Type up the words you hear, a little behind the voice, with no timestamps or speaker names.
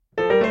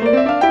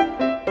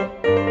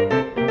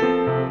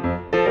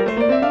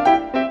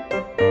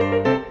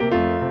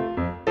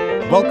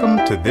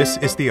Welcome to This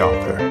is the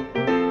Author,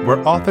 where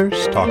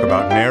authors talk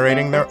about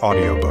narrating their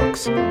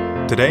audiobooks.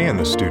 Today in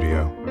the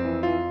studio.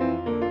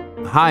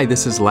 Hi,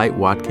 this is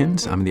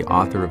Watkins. I'm the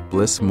author of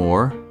Bliss,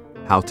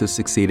 How to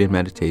Succeed in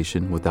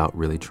Meditation Without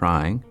Really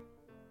Trying.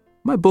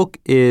 My book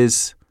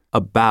is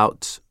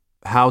about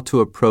how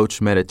to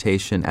approach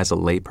meditation as a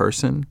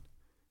layperson.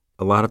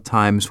 A lot of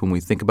times when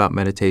we think about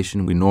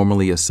meditation, we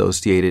normally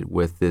associate it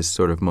with this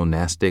sort of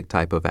monastic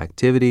type of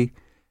activity.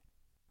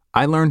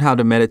 I learned how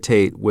to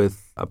meditate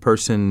with a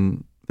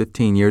person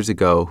 15 years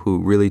ago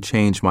who really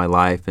changed my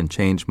life and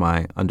changed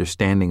my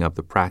understanding of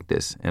the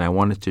practice. And I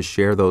wanted to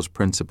share those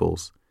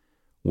principles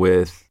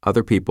with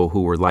other people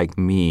who were like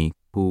me,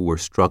 who were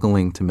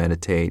struggling to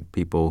meditate,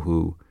 people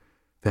who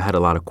had a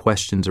lot of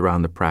questions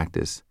around the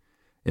practice,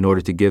 in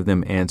order to give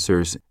them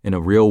answers in a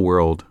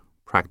real-world,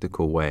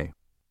 practical way.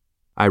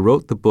 I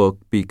wrote the book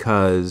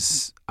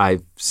because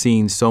I've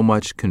seen so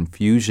much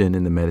confusion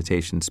in the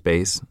meditation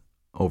space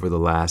over the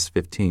last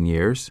 15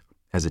 years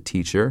as a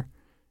teacher.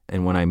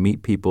 And when I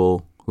meet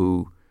people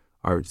who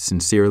are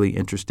sincerely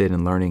interested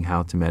in learning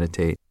how to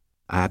meditate,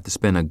 I have to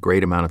spend a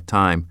great amount of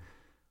time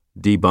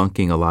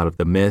debunking a lot of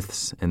the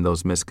myths and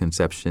those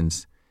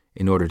misconceptions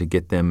in order to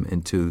get them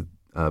into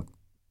a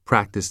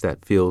practice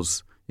that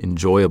feels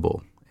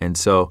enjoyable. And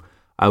so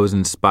I was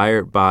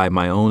inspired by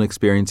my own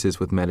experiences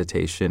with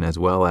meditation, as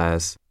well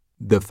as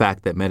the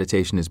fact that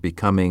meditation is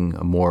becoming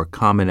a more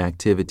common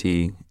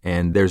activity,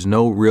 and there's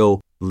no real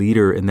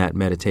leader in that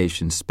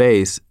meditation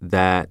space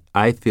that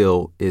I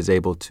feel is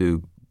able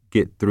to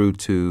get through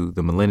to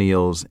the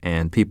millennials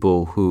and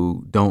people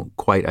who don't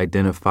quite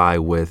identify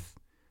with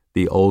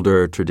the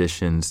older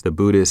traditions, the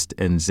Buddhist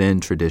and Zen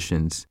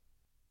traditions.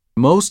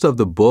 Most of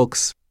the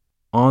books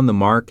on the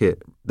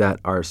market that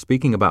are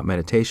speaking about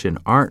meditation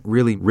aren't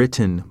really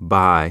written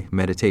by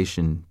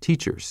meditation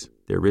teachers.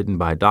 They're written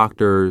by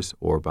doctors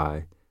or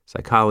by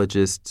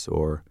psychologists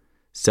or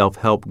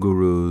self-help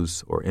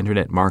gurus or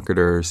internet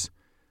marketers.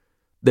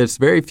 There's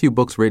very few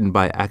books written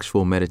by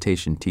actual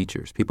meditation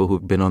teachers, people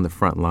who've been on the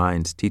front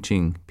lines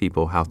teaching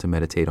people how to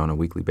meditate on a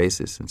weekly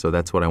basis. And so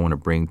that's what I want to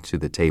bring to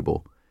the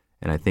table.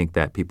 And I think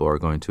that people are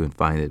going to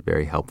find it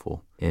very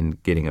helpful in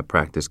getting a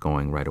practice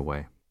going right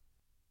away.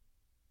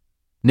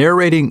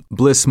 Narrating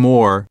Bliss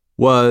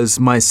was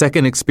my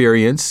second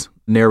experience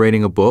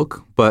narrating a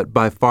book, but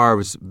by far it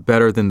was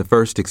better than the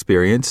first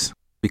experience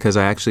because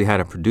I actually had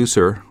a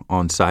producer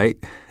on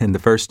site. And the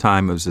first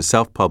time it was a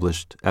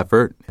self-published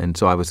effort, and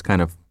so I was kind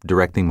of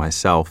directing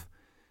myself.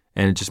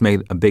 And it just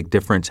made a big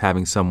difference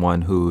having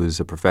someone who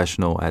is a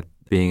professional at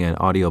being an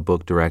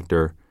audiobook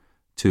director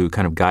to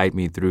kind of guide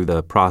me through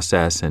the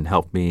process and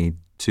help me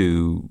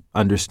to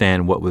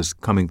understand what was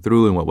coming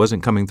through and what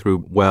wasn't coming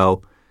through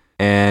well.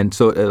 And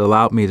so it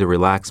allowed me to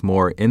relax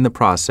more in the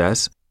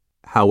process.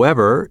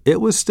 However, it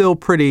was still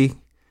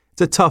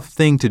it's a tough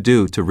thing to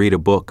do, to read a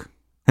book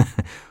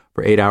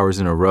for 8 hours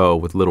in a row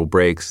with little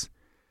breaks.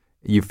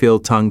 You feel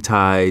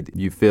tongue-tied.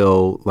 You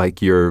feel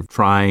like you're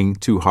trying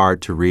too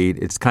hard to read.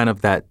 It's kind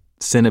of that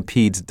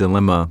centipede's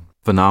dilemma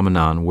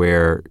phenomenon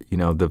where,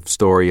 the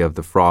story of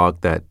the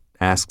frog that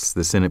asks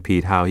the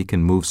centipede how he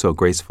can move so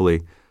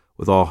gracefully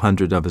with all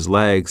 100 of his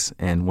legs.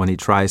 And when he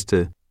tries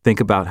to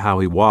think about how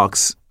he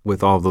walks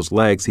with all those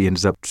legs, he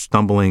ends up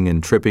stumbling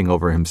and tripping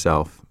over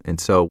himself. And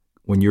so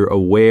when you're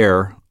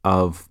aware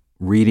of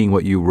reading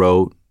what you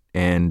wrote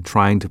and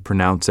trying to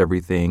pronounce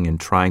everything and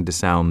trying to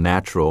sound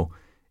natural,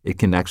 it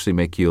can actually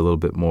make you a little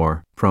bit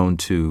more prone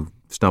to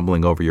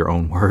stumbling over your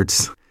own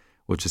words,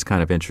 which is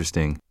kind of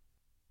interesting.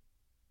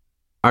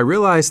 I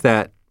realized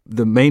that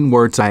the main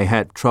words I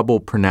had trouble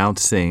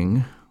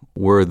pronouncing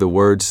were the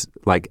words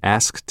like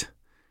asked,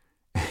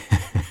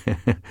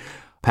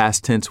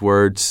 past tense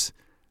words.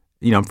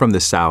 I'm from the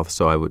South,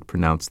 so I would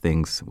pronounce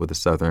things with a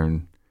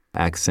Southern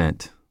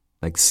accent,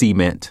 like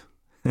cement.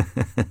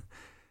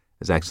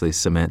 It's actually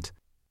cement.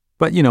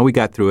 But, we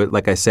got through it.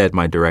 Like I said,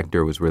 my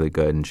director was really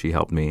good, and she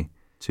helped me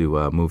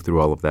to move through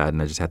all of that, and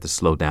I just had to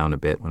slow down a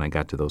bit when I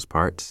got to those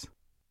parts.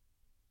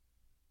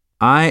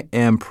 I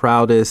am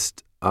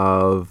proudest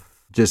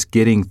of just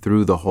getting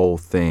through the whole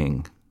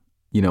thing.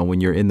 When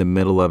you're in the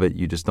middle of it,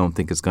 you just don't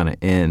think it's going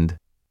to end.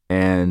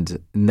 And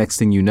next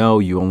thing you know,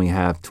 you only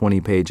have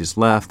 20 pages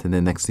left. And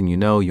then next thing you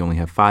know, you only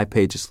have 5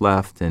 pages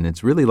left. And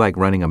it's really like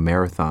running a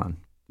marathon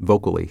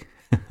vocally.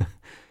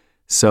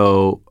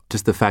 So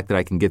just the fact that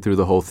I can get through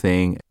the whole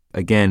thing,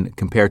 again,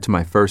 compared to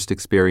my first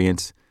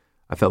experience,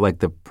 I felt like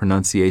the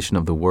pronunciation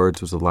of the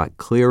words was a lot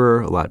clearer,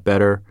 a lot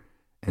better.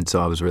 And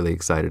so I was really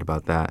excited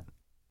about that.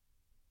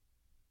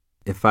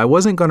 If I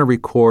wasn't going to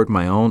record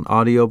my own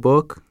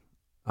audiobook,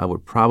 I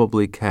would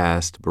probably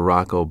cast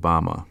Barack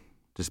Obama,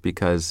 just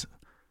because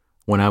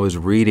when I was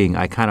reading,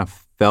 I kind of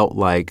felt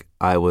like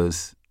I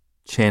was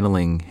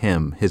channeling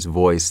him, his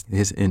voice,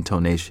 his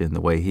intonation,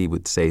 the way he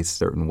would say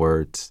certain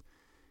words.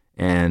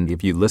 And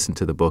if you listen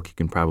to the book, you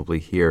can probably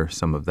hear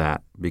some of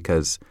that,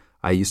 because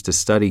I used to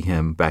study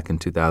him back in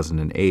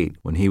 2008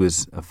 when he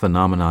was a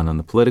phenomenon on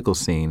the political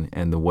scene,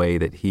 and the way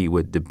that he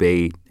would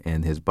debate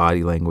and his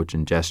body language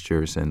and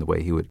gestures and the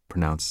way he would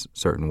pronounce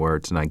certain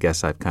words. And I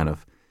guess I've kind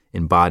of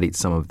embodied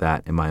some of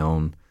that in my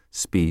own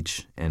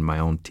speech and my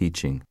own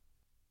teaching.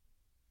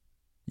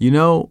 You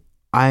know,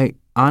 I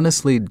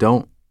honestly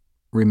don't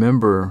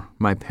remember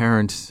my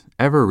parents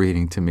ever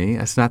reading to me.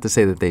 That's not to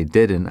say that they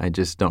didn't. I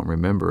just don't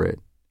remember it.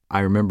 I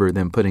remember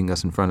them putting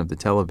us in front of the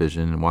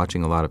television and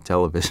watching a lot of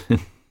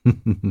television,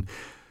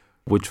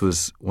 which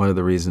was one of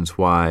the reasons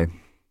why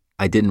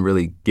I didn't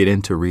really get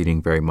into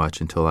reading very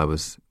much until I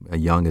was a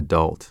young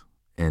adult.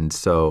 And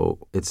so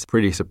it's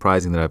pretty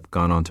surprising that I've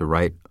gone on to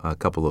write a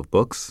couple of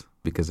books,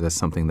 because that's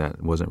something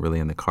that wasn't really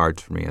in the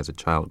cards for me as a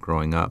child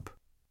growing up.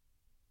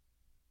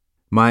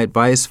 My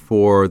advice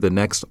for the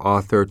next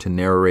author to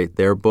narrate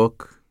their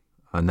book,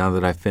 now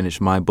that I've finished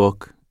my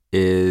book,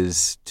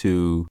 is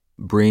to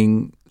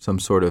bring some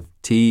sort of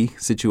tea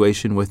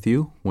situation with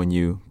you when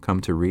you come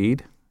to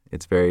read.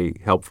 It's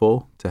very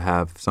helpful to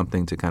have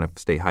something to kind of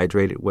stay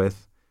hydrated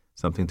with,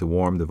 something to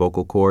warm the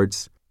vocal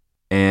cords,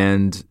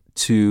 and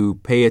to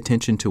pay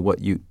attention to what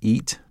you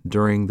eat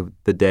during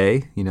the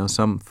day. You know,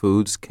 some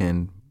foods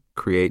can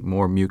create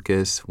more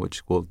mucus,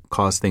 which will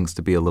cause things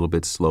to be a little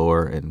bit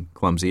slower and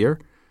clumsier.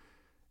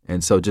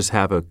 And so just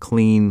have a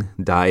clean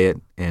diet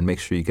and make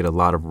sure you get a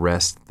lot of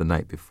rest the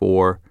night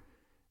before.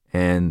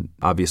 And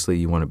obviously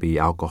you want to be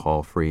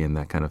alcohol-free and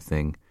that kind of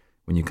thing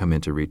when you come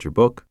in to read your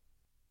book.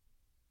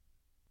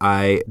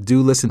 I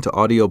do listen to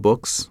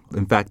audiobooks.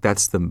 In fact,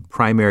 that's the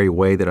primary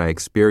way that I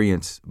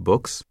experience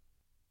books.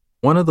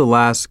 One of the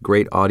last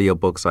great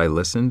audiobooks I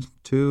listened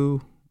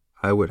to,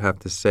 I would have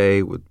to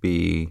say, would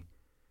be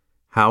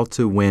How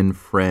to Win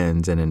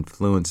Friends and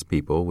Influence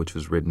People, which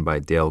was written by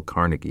Dale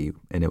Carnegie,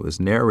 and it was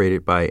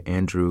narrated by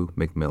Andrew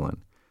McMillan.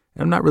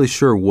 And I'm not really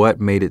sure what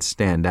made it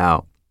stand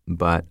out,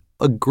 but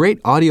a great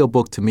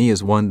audiobook to me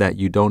is one that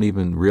you don't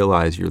even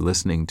realize you're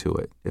listening to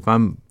it. If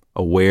I'm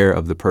aware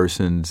of the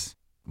person's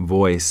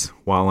voice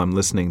while I'm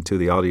listening to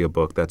the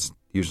audiobook, that's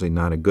usually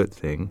not a good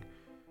thing.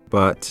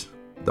 But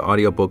the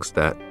audiobooks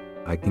that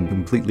I can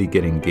completely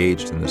get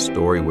engaged in the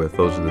story with,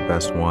 those are the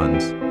best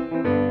ones.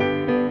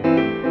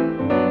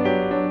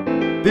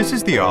 This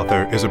is the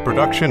Author is a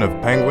production of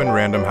Penguin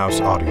Random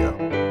House Audio.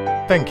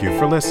 Thank you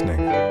for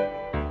listening.